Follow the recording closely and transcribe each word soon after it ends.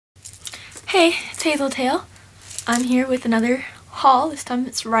Hey, it's Hazeltail. I'm here with another haul. This time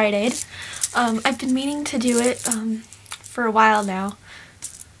it's Rite. I've been meaning to do it for a while now.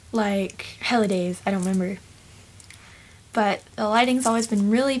 Like, hella days, I don't remember. But the lighting's always been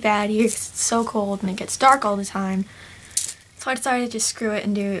really bad here because it's so cold and it gets dark all the time. So I decided to just screw it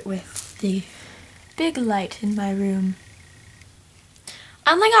and do it with the big light in my room.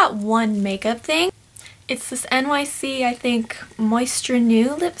 I only got one makeup thing. It's this NYC, I think, Moisture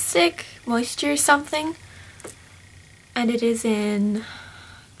New lipstick. Moisture something. And it is in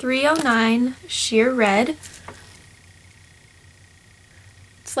 309 Sheer Red.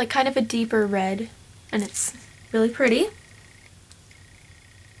 It's like kind of a deeper red. And it's really pretty.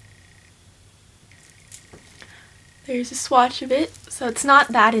 There's a swatch of it. So it's not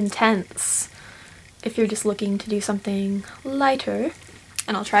that intense if you're just looking to do something lighter.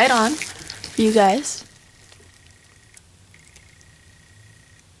 And I'll try it on for you guys.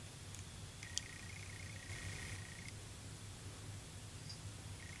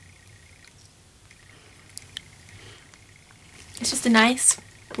 It's just a nice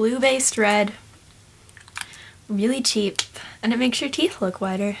blue-based red, really cheap, and it makes your teeth look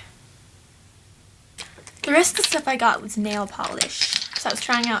whiter. The rest of the stuff I got was nail polish. So I was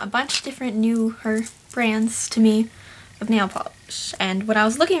trying out a bunch of different newer brands to me of nail polish. And when I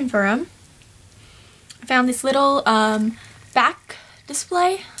was looking for them, I found this little back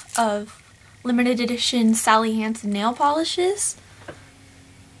display of limited edition Sally Hansen nail polishes.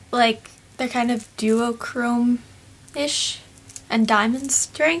 Like, they're kind of duochrome-ish. And diamond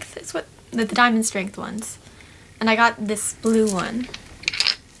strength is what the diamond strength ones. And I got this blue one.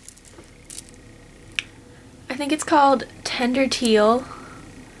 I think it's called Tender Teal.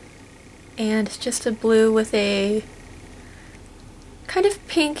 And it's just a blue with a kind of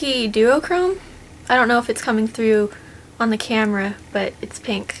pinky duochrome. I don't know if it's coming through on the camera, but it's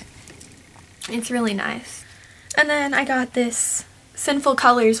pink. It's really nice. And then I got this Sinful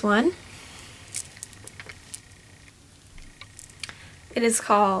Colors one. It is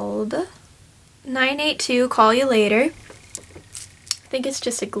called 982 Call You Later. I think it's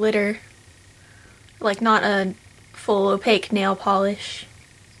just a glitter, like not a full opaque nail polish.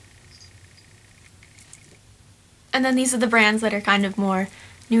 And then these are the brands that are kind of more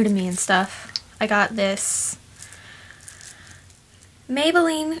new to me and stuff. I got this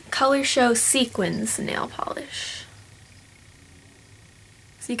Maybelline Color Show Sequins nail polish.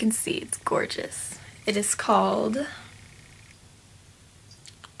 So you can see it's gorgeous. It is called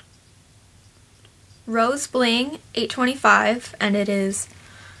Rose Bling 825, and it is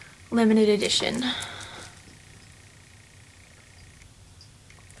limited edition.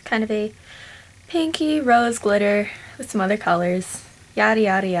 Kind of a pinky rose glitter with some other colors, yada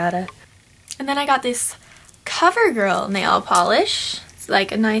yada yada. And then I got this CoverGirl nail polish. It's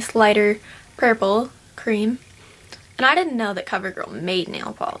like a nice lighter purple cream. And I didn't know that CoverGirl made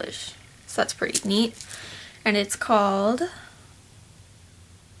nail polish, so that's pretty neat. And it's called,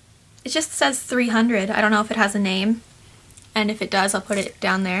 it just says 300. I don't know if it has a name, and if it does, I'll put it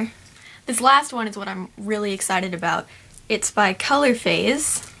down there. This last one is what I'm really excited about. It's by Color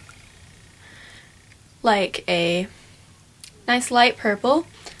Phase, like a nice light purple,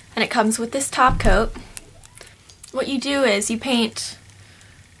 and it comes with this top coat. What you do is you paint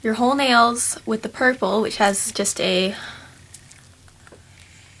your whole nails with the purple, which has just a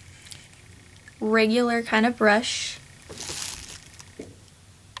regular kind of brush.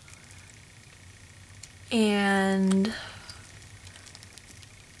 And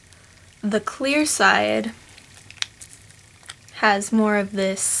the clear side has more of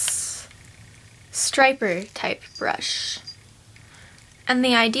this striper type brush. And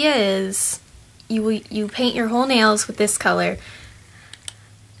the idea is you paint your whole nails with this color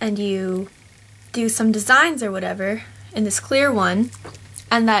and you do some designs or whatever in this clear one,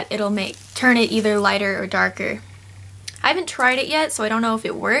 and that it'll turn it either lighter or darker. I haven't tried it yet, so I don't know if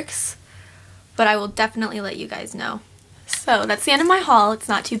it works, but I will definitely let you guys know. So that's the end of my haul. It's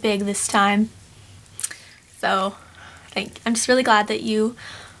not too big this time. So I'm just really glad that you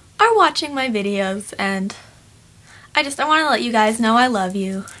are watching my videos, and I want to let you guys know I love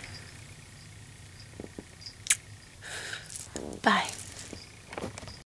you. Bye.